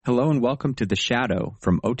Hello and welcome to The Shadow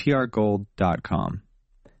from OTRGold.com.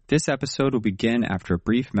 This episode will begin after a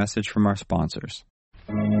brief message from our sponsors.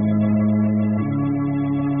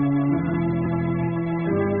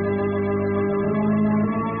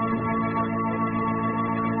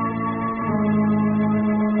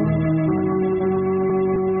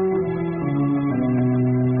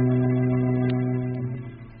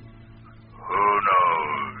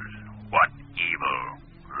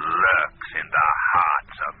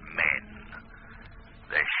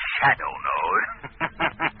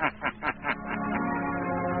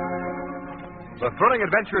 The thrilling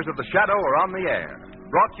adventures of the Shadow are on the air,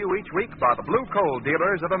 brought to you each week by the Blue Coal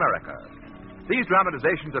Dealers of America. These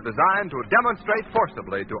dramatizations are designed to demonstrate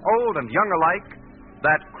forcibly to old and young alike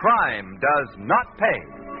that crime does not pay.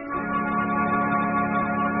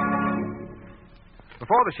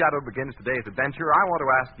 Before the Shadow begins today's adventure, I want to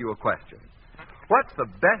ask you a question. What's the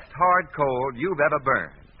best hard coal you've ever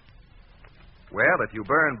burned? Well, if you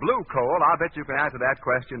burn blue coal, I'll bet you can answer that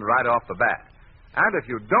question right off the bat. And if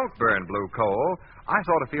you don't burn blue coal, I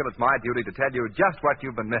sort of feel it's my duty to tell you just what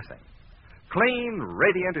you've been missing. Clean,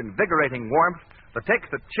 radiant, invigorating warmth that takes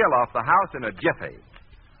the chill off the house in a jiffy.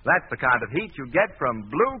 That's the kind of heat you get from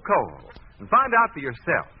blue coal. And find out for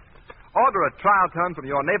yourself. Order a trial ton from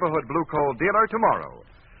your neighborhood blue coal dealer tomorrow.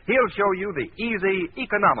 He'll show you the easy,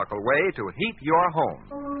 economical way to heat your home.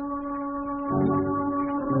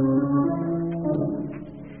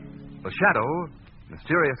 The Shadow,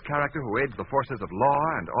 mysterious character who aids the forces of law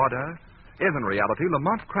and order, is in reality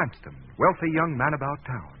Lamont Cranston, wealthy young man about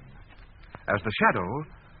town. As the Shadow,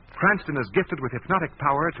 Cranston is gifted with hypnotic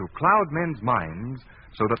power to cloud men's minds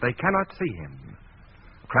so that they cannot see him.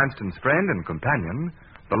 Cranston's friend and companion,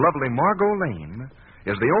 the lovely Margot Lane,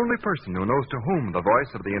 is the only person who knows to whom the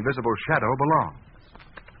voice of the invisible Shadow belongs.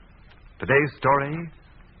 Today's story,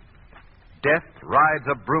 Death Rides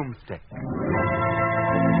a Broomstick.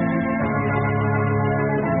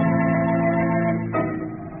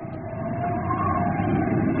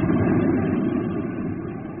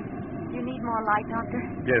 Light, Doctor?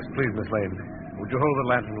 Yes, please, Miss Lane. Would you hold the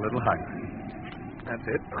lantern a little higher? That's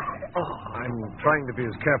it. Oh, I'm trying to be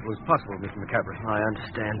as careful as possible, Mr. McCaffrey. I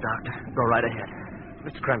understand, Doctor. Go right ahead.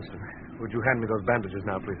 Mr. Cranston, would you hand me those bandages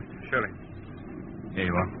now, please? Surely. Here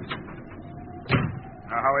you are.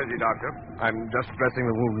 How is he, Doctor? I'm just dressing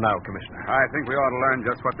the wound now, Commissioner. I think we ought to learn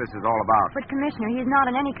just what this is all about. But, Commissioner, he's not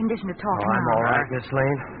in any condition to talk Oh, I'm now. all right, Miss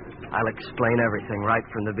Lane. I'll explain everything right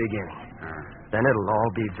from the beginning. Then it'll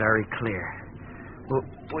all be very clear. Well,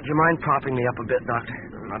 would you mind propping me up a bit, Doctor?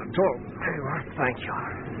 Not at all. There you are. Thank you.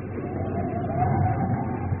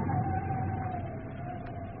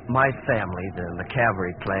 My family, the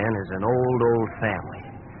McCaffrey clan, is an old family.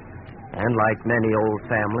 And like many old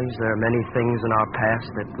families, there are many things in our past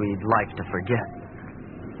that we'd like to forget.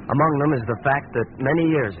 Among them is the fact that many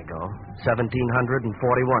years ago,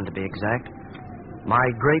 1741 to be exact, my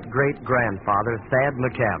great-great-grandfather, Thad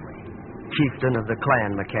McCaffrey, chieftain of the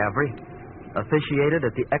clan McCaffrey, officiated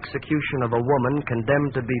at the execution of a woman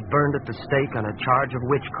condemned to be burned at the stake on a charge of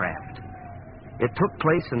witchcraft. It took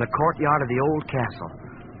place in the courtyard of the old castle,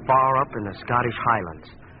 far up in the Scottish Highlands.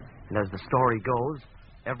 And as the story goes,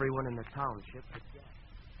 everyone in the township had guessed.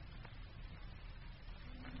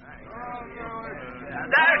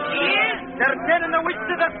 There she is! They're sending the witch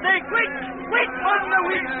to the stake! Quick! Quick! Burn the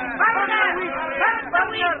witch! Burn the witch! Burn the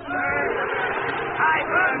witch! I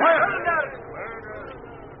burn her!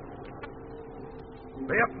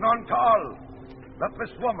 Be it known to all that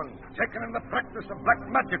this woman, taken in the practice of black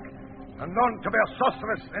magic and known to be a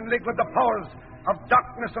sorceress in league with the powers of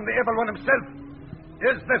darkness and the evil one himself,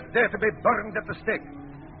 is this day to be burned at the stake,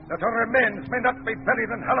 that her remains may not be buried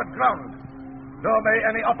in hallowed ground, nor may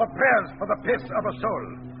any offer prayers for the peace of a soul.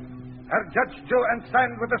 Her judged to and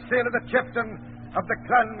signed with the seal of the chieftain of the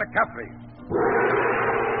clan McCaffrey.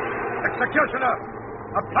 Executioner,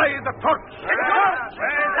 apply the torch!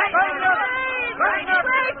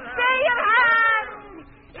 Stay your hand!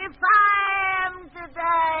 If I am to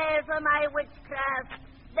die for my witchcraft,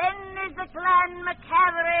 then is the clan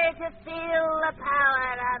McCaffrey to feel the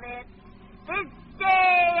power of it. This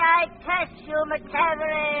day I curse you,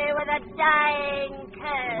 McCaffrey, with a dying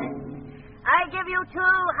curse. I give you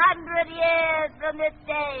 200 years from this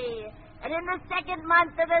day, and in the second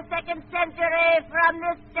month of the second century from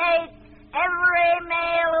this date, every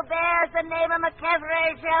male who bears the name of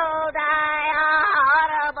McCaffrey shall die a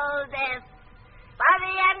horrible death. By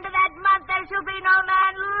the end of that month, there shall be no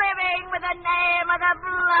man living with the name or the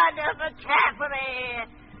blood of McCaffrey.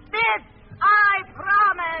 This I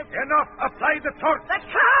promise. Enough! Apply the torch! The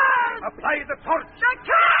curse! Apply the torch! The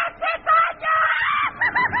curse is on you!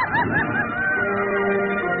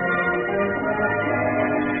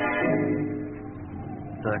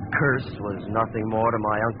 curse was nothing more to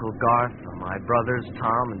my Uncle Garth or my brothers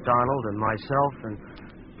Tom and Donald and myself than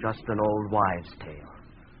just an old wives' tale.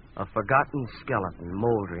 A forgotten skeleton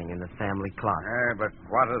moldering in the family closet. But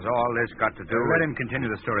what has all this got to do with... Let him continue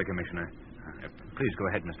the story, Commissioner. Please go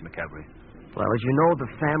ahead, Mr. McCavery. Well, as you know,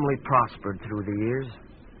 the family prospered through the years.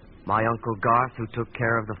 My Uncle Garth, who took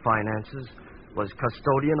care of the finances, was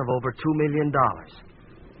custodian of over $2 million.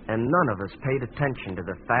 And none of us paid attention to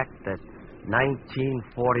the fact that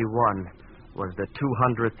 1941 was the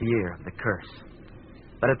 200th year of the curse.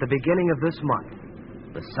 But at the beginning of this month,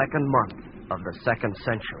 the second month of the second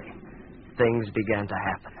century, things began to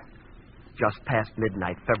happen. Just past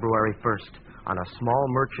midnight, February 1st, on a small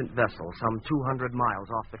merchant vessel some 200 miles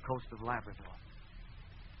off the coast of Labrador.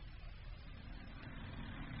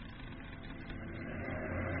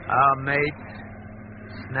 Our mates,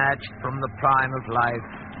 snatched from the prime of life,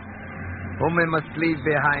 whom we must leave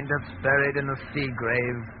behind us buried in a sea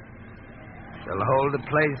grave, shall hold a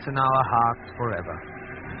place in our hearts forever.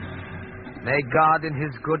 May God in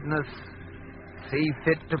his goodness see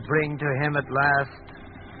fit to bring to him at last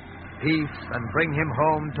peace and bring him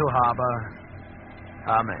home to harbor.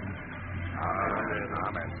 Amen. Amen.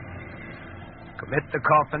 Amen. Commit the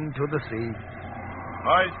coffin to the sea.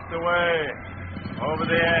 Hoist away. Over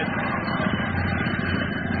the edge.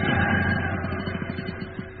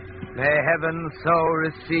 May heaven so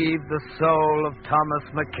receive the soul of Thomas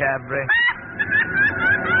McCavery.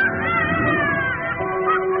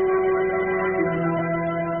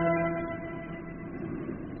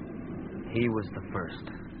 He was the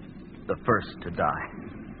first to die.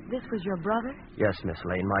 This was your brother? Yes, Miss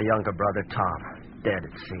Lane, my younger brother, Tom, dead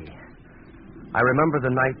at sea. I remember the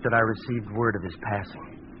night that I received word of his passing.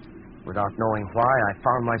 Without knowing why, I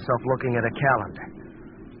found myself looking at a calendar.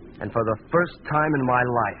 And for the first time in my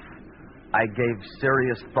life, I gave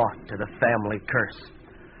serious thought to the family curse.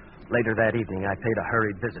 Later that evening, I paid a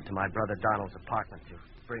hurried visit to my brother Donald's apartment to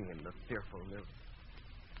bring him the fearful news.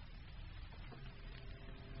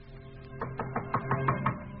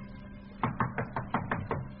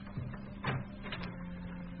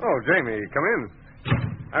 Oh, Jamie, come in.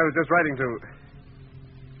 I was just writing to...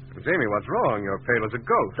 Jamie, what's wrong? You're pale as a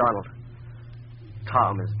ghost. Donald,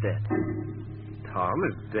 Tom is dead. Tom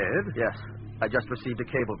is dead? Yes, I just received a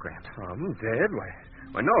cablegram. Tom dead?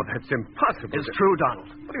 Why, no, that's impossible. It's true, Donald.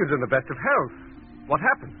 But he was in the best of health. What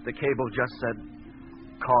happened? The cable just said,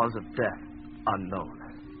 cause of death unknown.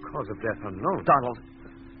 Cause of death unknown? Donald,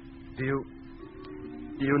 do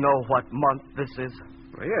you know what month this is?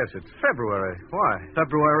 Well, yes, it's February. Why?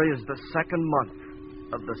 February is the second month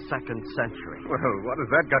of the second century. Well, what has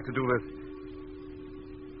that got to do with...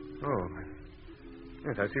 Oh,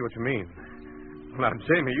 yes, I see what you mean. Well, now,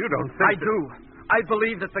 Jamie, you don't think... I do. I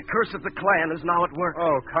believe that the curse of the clan is now at work.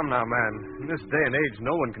 Oh, come now, man. In this day and age,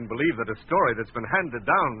 no one can believe that a story that's been handed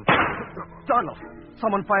down... Donald,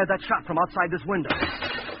 someone fired that shot from outside this window.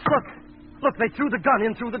 Look, they threw the gun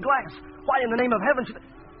in through the glass. Why in the name of heaven should...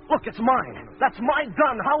 Look, it's mine. That's my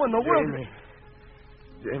gun. How in the world...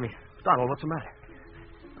 Jamie. Donald, what's the matter?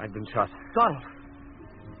 I've been shot. Donald.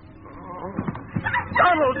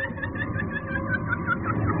 Donald!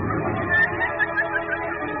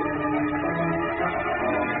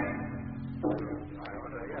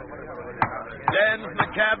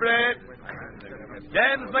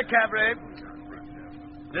 James McCavery,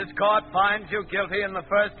 this court finds you guilty in the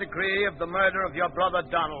first degree of the murder of your brother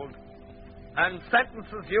Donald and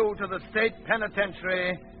sentences you to the state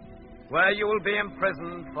penitentiary where you will be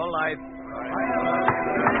imprisoned for life.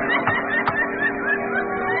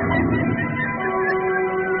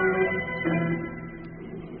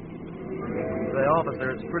 Say,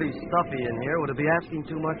 officer, it's pretty stuffy in here. Would it be asking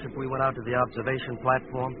too much if we went out to the observation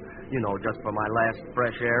platform? You know, just for my last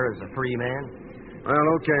fresh air as a free man. Well,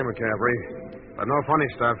 okay, McCavery. But no funny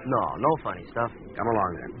stuff. No funny stuff. Come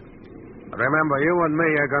along, then. But remember, you and me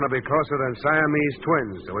are going to be closer than Siamese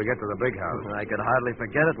twins till we get to the big house. I could hardly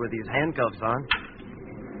forget it with these handcuffs on.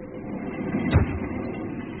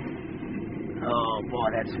 Oh, boy,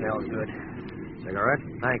 that smells good. Cigarette?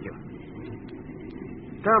 Thank you.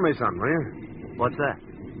 Tell me something, will you? What's that?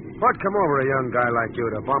 What come over a young guy like you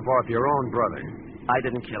to bump off your own brother? I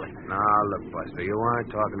didn't kill him. Now, look, Buster, you aren't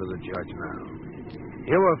talking to the judge now.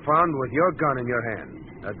 You were found with your gun in your hand.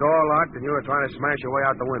 The door locked, and you were trying to smash your way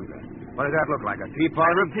out the window. What did that look like, a teapot?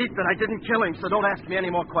 I repeat that I didn't kill him, so don't ask me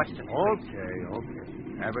any more questions.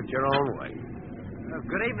 Okay. Have it your own way.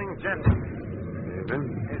 Good evening, gentlemen. Evening.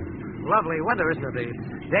 It's lovely weather, isn't it? The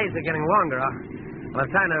days are getting longer. I'll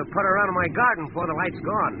have time to put around in my garden before the light's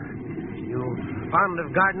gone. You fond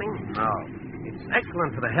of gardening? No. It's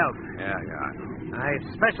excellent for the health. Yeah, I know. I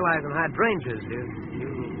specialize in hydrangeas.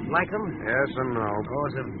 You Like them? Yes and no. Oh,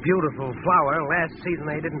 it's a beautiful flower. Last season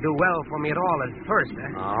they didn't do well for me at all at first.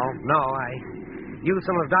 Oh? No, I used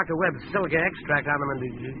some of Dr. Webb's silica extract on them, and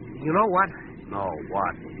you know what? No,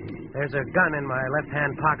 what? There's a gun in my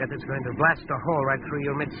left-hand pocket that's going to blast a hole right through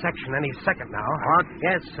your midsection any second now. What?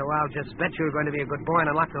 Yes, so I'll just bet you're going to be a good boy and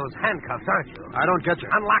unlock those handcuffs, aren't you? I don't get you.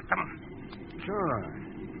 Unlock them. Sure,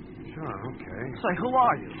 okay. Say, who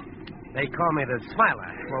are you? They call me the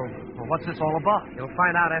Smiler. Well, what's this all about? You'll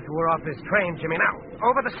find out after we're off this train, Jimmy. Now,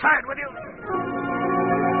 over the side with you.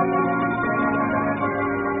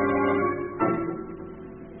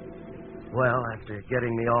 Well, after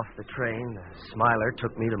getting me off the train, the Smiler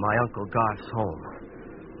took me to my Uncle Garth's home.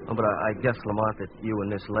 Oh, but I guess, Lamont, that you and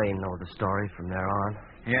Miss Lane know the story from there on.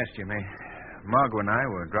 Yes, Jimmy. Margot and I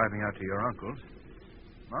were driving out to your uncle's.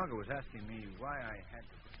 Margot was asking me why I had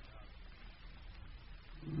to...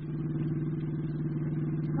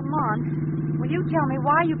 Lamont, will you tell me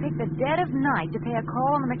why you picked the dead of night to pay a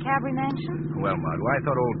call on the McCavery mansion? Well, Margot, I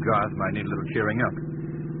thought old Garth might need a little cheering up.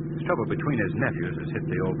 This trouble between his nephews has hit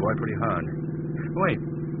the old boy pretty hard. Wait,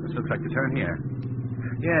 this looks like the turn here.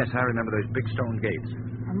 Yes, I remember those big stone gates.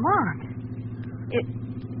 Lamont,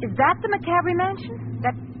 is that the McCavery mansion?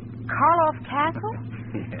 That Karloff Castle?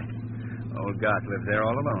 Yes. Old Garth lives there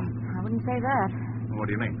all alone. I wouldn't say that. What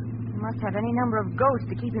do you mean? He must have any number of ghosts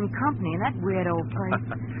to keep him company in that weird old place.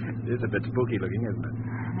 It is a bit spooky looking, isn't it?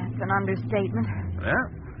 That's an understatement. Well,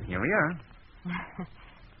 here we are.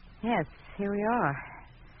 Yes, here we are.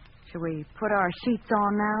 Shall we put our sheets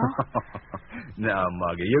on now? Now,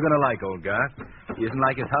 Margie, you're going to like old Garth. He isn't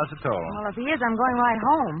like his house at all. Well, if he is, I'm going right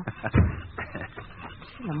home.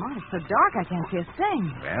 Gee, Lamont, it's so dark I can't see a thing.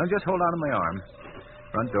 Well, just hold on to my arm.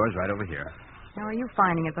 Front door's right over here. How are you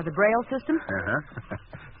finding it? By the Braille system? Uh-huh.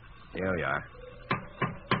 Here we are.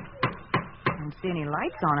 I don't see any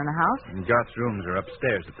lights on in the house. And Garth's rooms are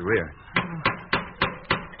upstairs at the rear.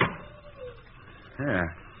 Yeah,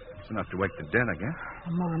 it's enough to wake the dead, I guess.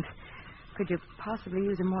 Lamont, could you possibly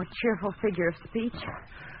use a more cheerful figure of speech?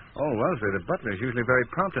 Oh, Wellesley, the butler is usually very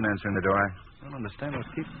prompt in answering the door. I don't understand what's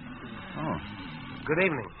keep... Oh. Good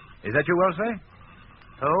evening. Is that you, Wellesley?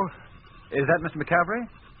 Who? Is that Mr. McCavery?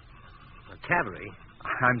 McCavery?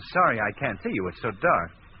 I'm sorry, I can't see you. It's so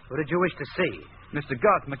dark. Who did you wish to see? Mr.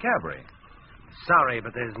 Garth McCavery. Sorry,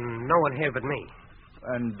 but there's no one here but me.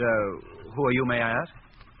 And who are you, may I ask?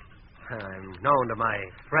 I'm known to my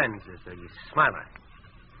friends as the Smiler.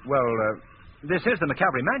 Well, this is the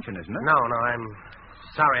McCavery mansion, isn't it? No, I'm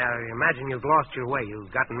sorry. I imagine you've lost your way.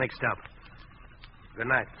 You've gotten mixed up. Good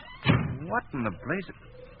night. What in the blaze?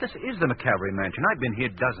 This is the McCavery mansion. I've been here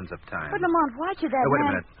dozens of times. But, Lamont, why should that wait a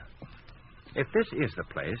man... minute. If this is the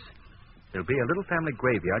place, there'll be a little family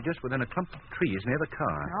graveyard just within a clump of trees near the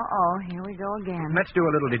car. Uh-oh, here we go again. Let's do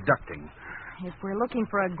a little deducting. If we're looking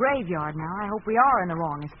for a graveyard now, I hope we are in the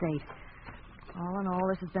wrong estate. All in all,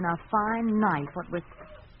 this has been a fine night, what with...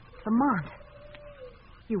 Lamont,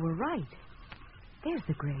 you were right. There's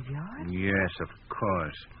the graveyard. Yes, of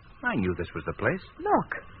course. I knew this was the place.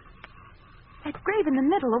 Look. That grave in the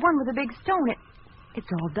middle, the one with the big stone, it's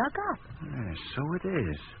all dug up. Yes, so it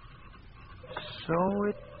is. So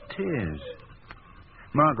it is.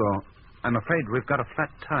 Margot, I'm afraid we've got a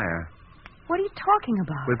flat tire. What are you talking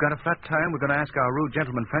about? We've got a flat tire, and we're going to ask our rude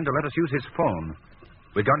gentleman friend to let us use his phone.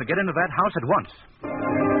 We're going to get into that house at once.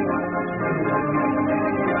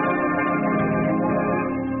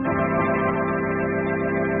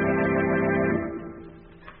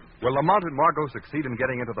 Will Lamont and Margot succeed in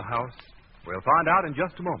getting into the house? We'll find out in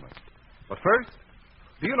just a moment. But first,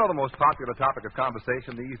 do you know the most popular topic of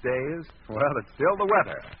conversation these days? Well, it's still the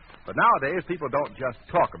weather. But nowadays, people don't just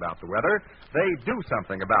talk about the weather. They do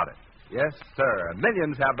something about it. Yes, sir. And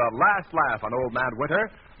millions have the last laugh on Old Man Winter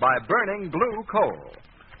by burning blue coal.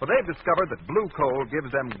 For they've discovered that blue coal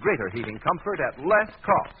gives them greater heating comfort at less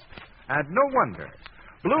cost. And no wonder.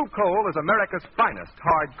 Blue coal is America's finest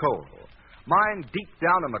hard coal. Mined deep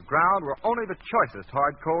down in the ground where only the choicest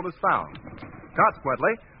hard coal is found.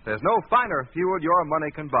 Consequently, there's no finer fuel your money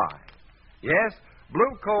can buy. Yes,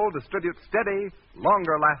 blue coal distributes steady,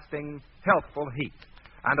 longer-lasting, healthful heat.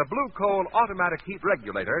 And a blue coal automatic heat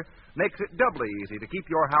regulator makes it doubly easy to keep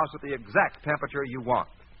your house at the exact temperature you want.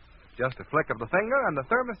 Just a flick of the finger and the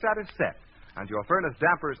thermostat is set, and your furnace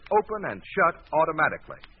dampers open and shut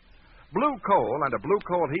automatically. Blue coal and a blue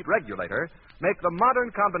coal heat regulator make the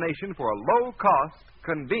modern combination for a low-cost,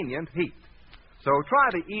 convenient heat. So try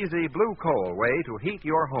the easy blue coal way to heat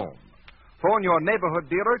your home. Phone your neighborhood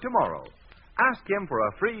dealer tomorrow. Ask him for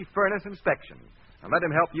a free furnace inspection, and let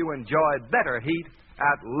him help you enjoy better heat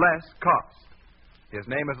at less cost. His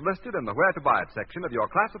name is listed in the Where to Buy It section of your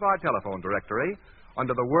classified telephone directory,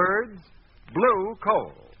 under the words Blue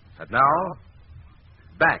Coal. And now,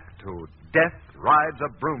 back to Death Rides a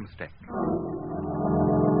Broomstick.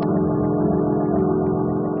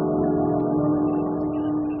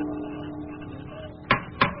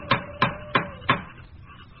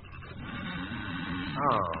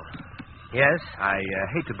 Oh. Yes, I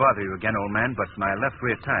hate to bother you again, old man, but my left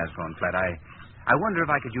rear tire's gone flat. I wonder if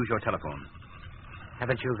I could use your telephone.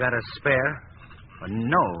 Haven't you got a spare?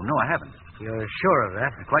 No, I haven't. You're sure of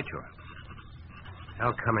that? I'm quite sure.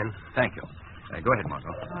 I'll come in. Thank you. Go ahead, Margot.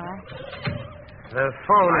 All right. The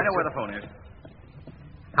phone I know where the phone is.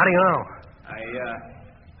 How do you know?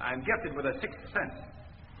 I'm gifted with a sixth sense.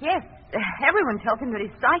 Yes, everyone tells him that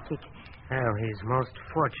he's psychic. Well, he's most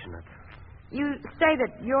fortunate. You say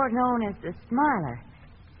that you're known as the Smiler.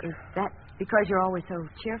 Is that because you're always so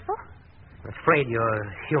cheerful? I'm afraid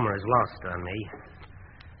your humor is lost on me.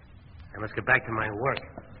 I must get back to my work.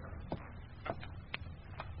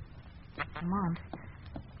 Lamont,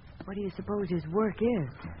 what do you suppose his work is?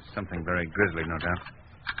 Something very grisly, no doubt.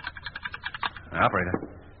 Operator,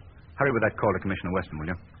 hurry with that call to Commissioner Weston, will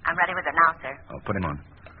you? I'm ready with it now, sir. Oh, put him on.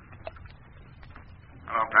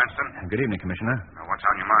 Hello, Cranston. Good evening, Commissioner. What's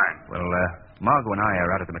on your mind? Well, Margot and I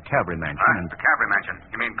are out at the McCavery mansion. Huh? The Cavalry Mansion.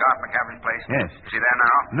 You mean Garth McCavery's place? Yes. Is he there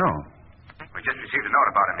now? No. We just received a note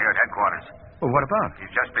about him here at headquarters. Well, what about?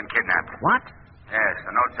 He's just been kidnapped. What? Yes,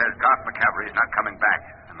 the note says Garth McCavery is not coming back.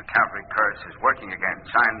 The McCavery curse is working again.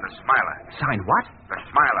 Signed the Smiler. Signed what? The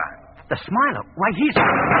Smiler. The Smiler? Why, he's...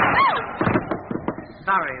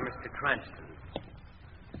 Sorry, Mr. Cranston.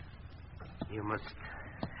 You must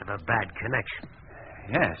have a bad connection.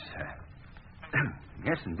 Yes.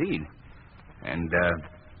 Yes, indeed. And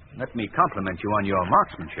let me compliment you on your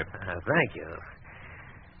marksmanship. Thank you.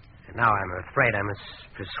 Now I'm afraid I must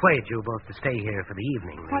persuade you both to stay here for the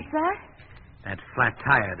evening. What's that? That flat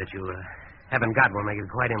tire that you haven't got will make it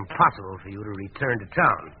quite impossible for you to return to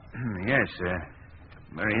town. Yes,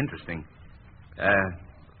 very interesting.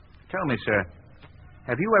 Tell me, sir,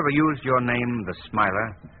 have you ever used your name, the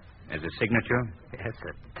Smiler, as a signature? Yes,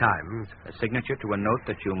 at times. A signature to a note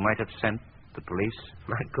that you might have sent the police?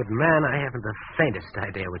 My good man, I haven't the faintest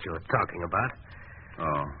idea what you're talking about.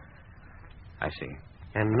 Oh, I see.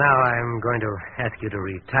 And now I'm going to ask you to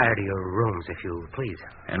retire to your rooms, if you please.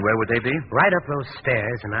 And where would they be? Right up those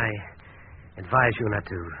stairs, and I advise you not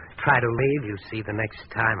to try to leave. You see, the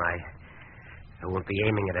next time I won't be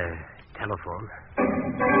aiming at a telephone.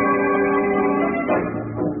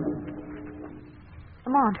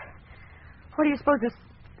 Lamont, what do you suppose this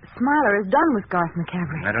Smiler has done with Garth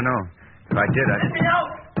McCavery? I don't know. If I did, Let me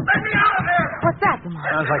out! Let me out of here! What's that, Lamont?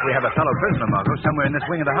 Sounds like we have a fellow prisoner, Margot, somewhere in this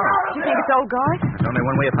wing of the house. Do you think it's old Garth? There's only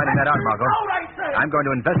one way of finding that out, Margot. Out, I say! I'm going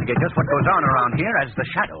to investigate just what goes on around here as the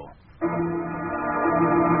Shadow.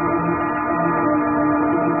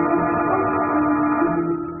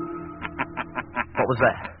 What was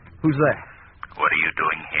that? Who's there? What are you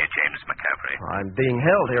doing here, James McCavery? I'm being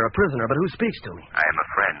held here, a prisoner, but who speaks to me? I am a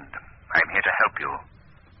friend. I'm here to help you.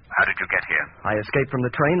 How did you get here? I escaped from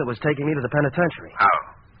the train that was taking me to the penitentiary.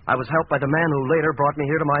 How? I was helped by the man who later brought me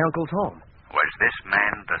here to my uncle's home. Was this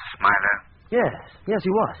man the Smiler? Yes,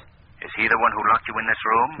 he was. Is he the one who locked you in this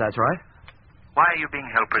room? That's right. Why are you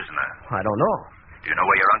being held prisoner? I don't know. Do you know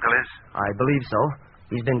where your uncle is? I believe so.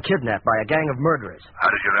 He's been kidnapped by a gang of murderers.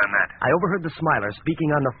 How did you learn that? I overheard the Smiler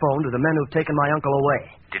speaking on the phone to the men who've taken my uncle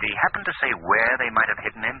away. Did he happen to say where they might have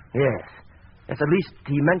hidden him? Yes. Yes, at least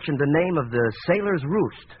he mentioned the name of the Sailor's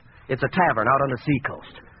Roost. It's a tavern out on the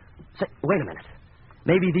seacoast. Say, wait a minute.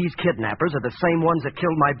 Maybe these kidnappers are the same ones that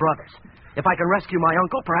killed my brothers. If I can rescue my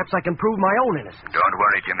uncle, perhaps I can prove my own innocence. Don't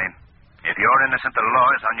worry, Jimmy. If you're innocent, the law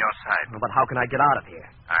is on your side. But how can I get out of here?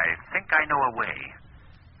 I think I know a way.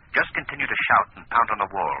 Just continue to shout and pound on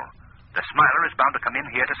the wall. The Smiler is bound to come in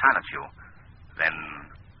here to silence you. Then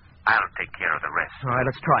I'll take care of the rest. All right,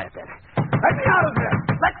 let's try it then. Let me out of here!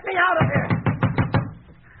 Let me out of here!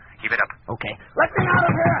 Keep it up. Okay. Let me out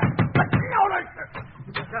of here! Let me out of here!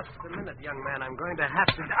 Just a minute, young man. I'm going to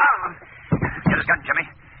have to... Get his gun, Jimmy.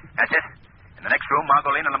 That's it. In the next room,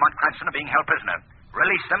 Margot Lane and Lamont Cranston are being held prisoner.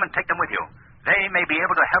 Release them and take them with you. They may be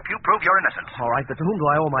able to help you prove your innocence. All right, but to whom do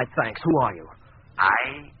I owe my thanks? Who are you?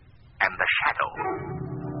 I am the Shadow.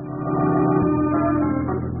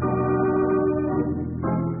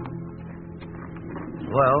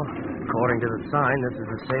 Well, according to the sign, this is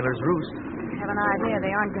the Sailor's Roost. I have an idea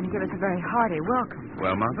they aren't going to give us a very hearty welcome.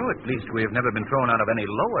 Well, Margot, at least we have never been thrown out of any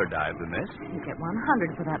lower dive than this. You get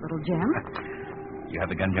 100 for that little gem. You have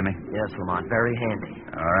the gun, Jimmy? Yes, Lamont, very handy.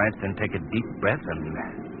 All right, then take a deep breath and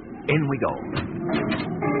in we go.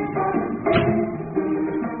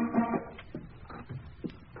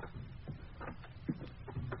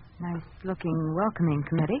 Looking welcoming,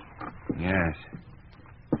 committee. Yes.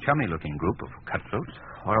 Chummy-looking group of cutthroats.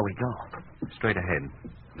 Where do we go? Straight ahead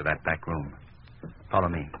to that back room. Follow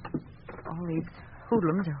me. All these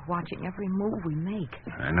hoodlums are watching every move we make.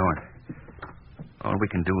 I know it. All we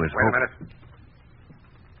can do is Wait hope... a minute.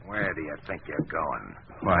 Where do you think you're going?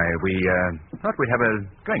 Why, we thought we'd have a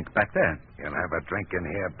drink back there. You'll have a drink in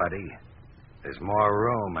here, buddy. There's more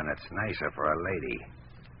room, and it's nicer for a lady.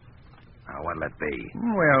 Now, what'll it be?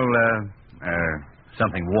 Well,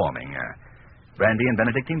 something warming. Brandy and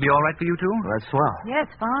Benedictine be all right for you two? That's swell. Yes,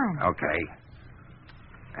 fine. Okay.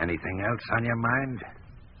 Anything else on your mind?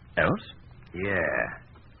 Else? Yeah.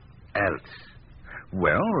 Else.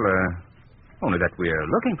 Well, only that we're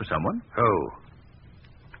looking for someone. Who?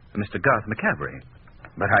 Mr. Garth McCavery.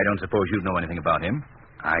 But I don't suppose you'd know anything about him.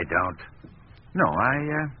 I don't. No,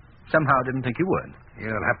 I somehow didn't think you would.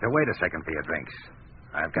 You'll have to wait a second for your drinks.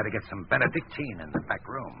 I've got to get some Benedictine in the back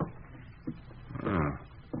room.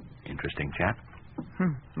 Interesting chap.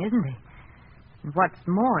 Isn't he? And what's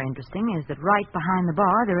more interesting is that right behind the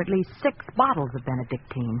bar there are at least 6 bottles of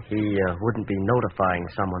Benedictine. He wouldn't be notifying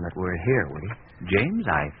someone that we're here, would he? James,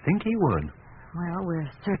 I think he would. Well, we're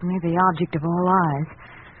certainly the object of all eyes.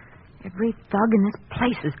 Every thug in this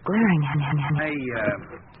place is glaring at me.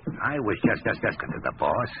 I was just to the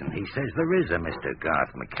boss, and he says there is a Mr. Garth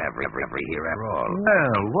McCavery here after all.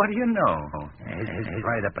 Well, what do you know? He's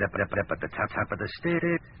right up at the top of the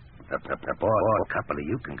stairs. The boss, a couple of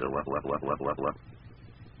you can go up.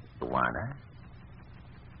 Wanna?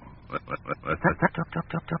 It's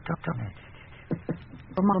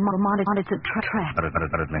a trap.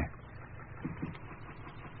 Utterly.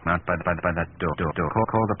 Not by that door.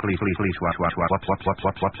 Call the police. Watch.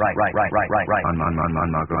 Right. On,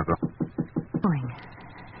 go.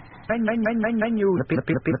 Menu.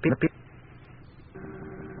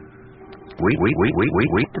 Wait.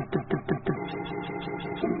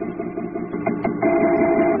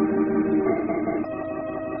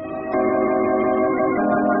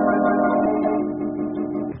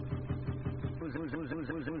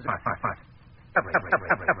 Five.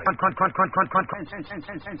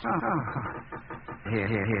 Here.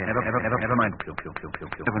 Never mind. Kill.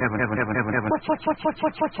 Never. What? No.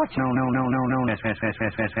 Fast.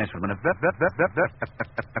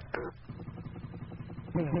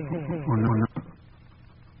 Oh, no.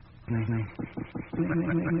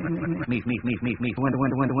 Me. When.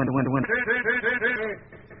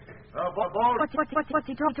 What's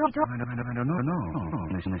he talking? I don't know.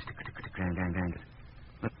 Listen.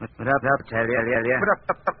 What up, yeah.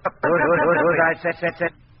 What I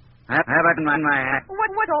said. How about my hat?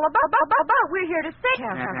 What's all about? We're here to say.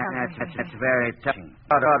 That's very touching.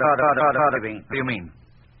 What do you mean?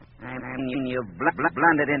 I mean, you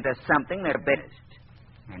blundered into something that bit us.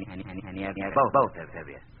 And you have both of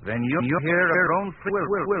you. Then you're here of your own free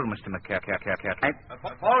will, Mr. McCack. All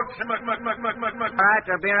right,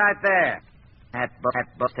 I'll be right there. That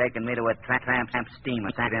boat's taking me to a tramp steamer.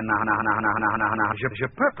 What's your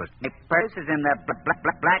purpose? My purse is in the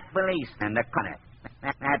black valise in the corner.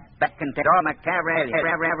 That back contains all McCavery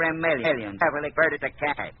millions. Beverly Bird at the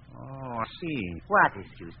cat. Oh, I see. What is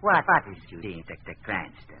you seeing, Dr.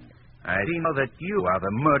 Cranston? I know that you are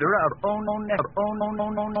the murderer of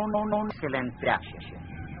Excellent deduction.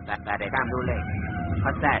 But it's too late.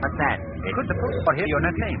 What's that? Could the police hear your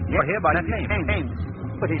name? You're here by that name.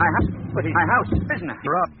 But he's my house, isn't it?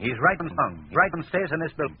 He's right on hung. Right on stairs in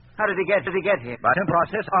this building. How did he get here? By some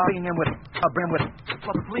process, I'll bring him with him. Well,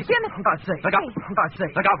 the police... Jimmy! For God's sake. God's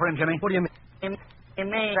sake. Look out for him, Jimmy. What do you mean? It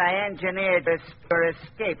means I engineered this for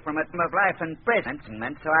escape from a term of life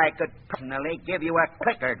imprisonment so I could personally give you a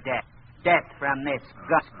quicker death. Death from this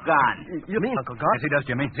gun. You mean, Uncle Garth? Yes,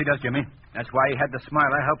 he does, Jimmy. That's why he had the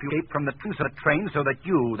smiler help you escape from the train so that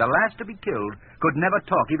you, the last to be killed, could never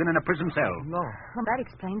talk, even in a prison cell. No. Well, that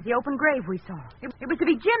explains the open grave we saw. It was to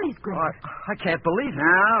be Jimmy's grave. I can't believe it.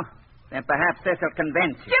 Now, then perhaps this will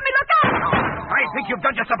convince you. Jimmy, look out! I think you've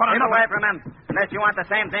done yourself on Get away from him, unless you want the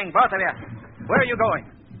same thing, both of you. Where are you going?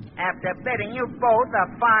 After bidding you both a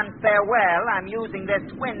fond farewell, I'm using this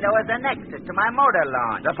window as an exit to my motor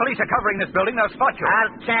launch. The police are covering this building. They'll spot you.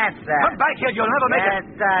 I'll chance that. Come back here. You'll never make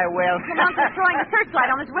it. Yes, I will. The monster's throwing a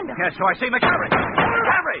searchlight on his window. Yes, so I see McCavery.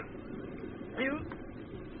 McCavery!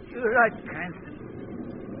 You're right, Cranston.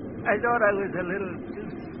 I thought I was a little too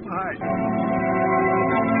smart.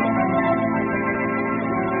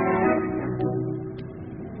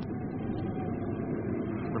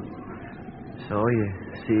 So you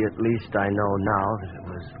see, at least I know now that it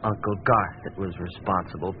was Uncle Garth that was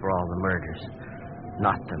responsible for all the murders,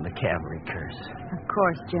 not the McCavery curse. Of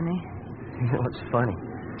course, Jimmy. You know, it's funny.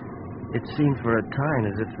 It seemed for a time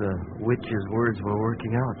as if the witch's words were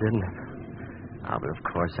working out, didn't it? Ah, but of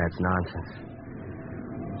course that's nonsense.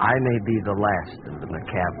 I may be the last of the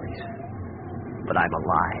McCaverys, but I'm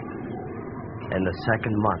alive. And the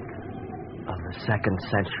second month of the second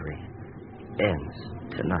century ends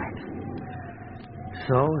tonight.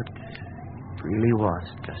 So it really was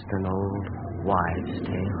just an old wives'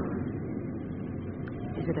 tale.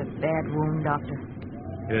 Is it a bad wound, Doctor?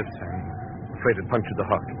 Yes, I'm afraid it punctured the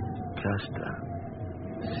heart. Just a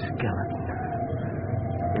skeleton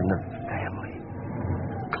in the family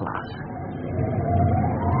closet.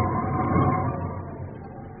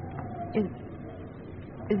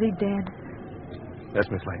 Is he dead? Yes,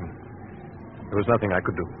 Miss Layton. There was nothing I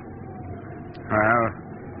could do. Well,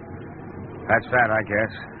 that's that, I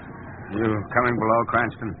guess. You coming below,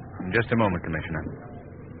 Cranston? In just a moment, Commissioner.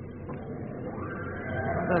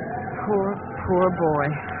 The poor boy.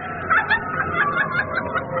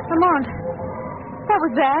 Lamont, what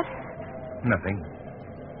was that? Nothing.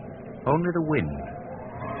 Only the wind.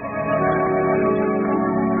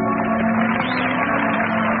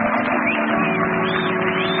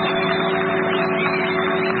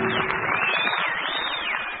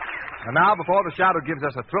 And now, before the Shadow gives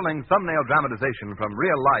us a thrilling thumbnail dramatization from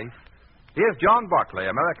real life, here's John Barclay,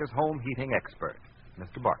 America's home heating expert.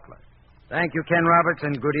 Mr. Barclay. Thank you, Ken Roberts,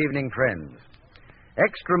 and good evening, friends.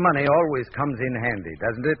 Extra money always comes in handy,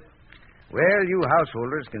 doesn't it? Well, you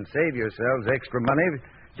householders can save yourselves extra money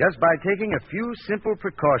just by taking a few simple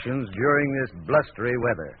precautions during this blustery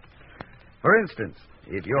weather. For instance,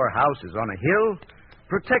 if your house is on a hill,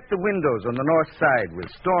 protect the windows on the north side with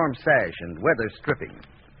storm sash and weather stripping.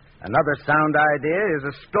 Another sound idea is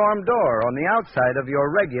a storm door on the outside of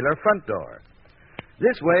your regular front door.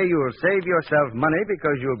 This way you'll save yourself money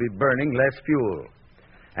because you'll be burning less fuel.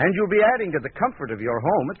 And you'll be adding to the comfort of your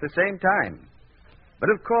home at the same time. But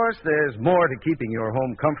of course, there's more to keeping your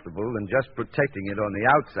home comfortable than just protecting it on the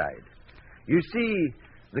outside. You see,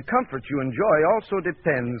 the comfort you enjoy also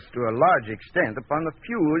depends to a large extent upon the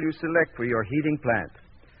fuel you select for your heating plant.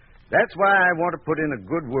 That's why I want to put in a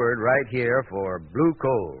good word right here for blue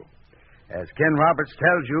coal. As Ken Roberts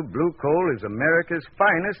tells you, blue coal is America's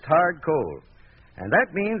finest hard coal. And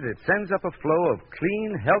that means it sends up a flow of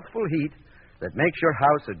clean, healthful heat that makes your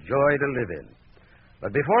house a joy to live in.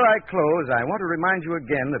 But before I close, I want to remind you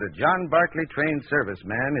again that a John Barclay trained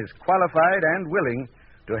serviceman is qualified and willing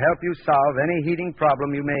to help you solve any heating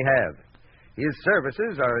problem you may have. His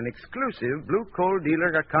services are an exclusive blue coal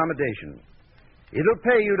dealer accommodation. It'll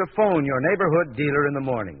pay you to phone your neighborhood dealer in the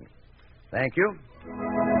morning. Thank you.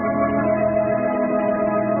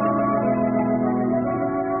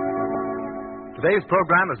 Today's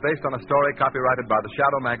program is based on a story copyrighted by the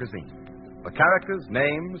Shadow magazine. The characters,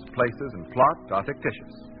 names, places, and plot are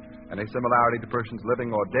fictitious. Any similarity to persons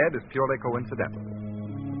living or dead is purely coincidental.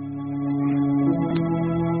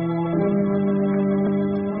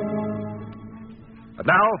 But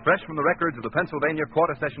now, fresh from the records of the Pennsylvania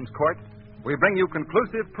Quarter Sessions Court, we bring you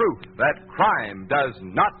conclusive proof that crime does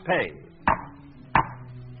not pay.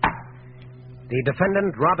 The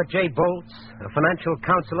defendant, Robert J. Bolts, a financial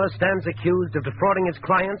counselor, stands accused of defrauding his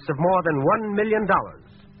clients of more than $1 million.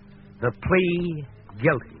 The plea,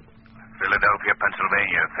 guilty. Philadelphia,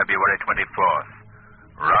 Pennsylvania, February 24th.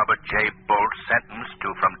 Robert J. Bolts sentenced to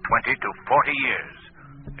from 20 to 40 years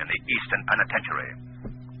in the Eastern Penitentiary.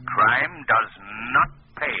 Crime does not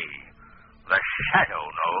pay. The Shadow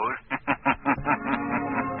knows.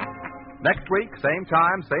 Next week, same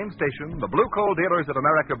time, same station, the Blue Coal Dealers of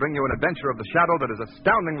America bring you an adventure of the Shadow that is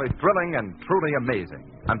astoundingly thrilling and truly amazing.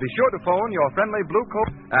 And be sure to phone your friendly Blue Coal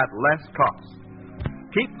at less cost.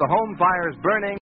 Keep the home fires burning.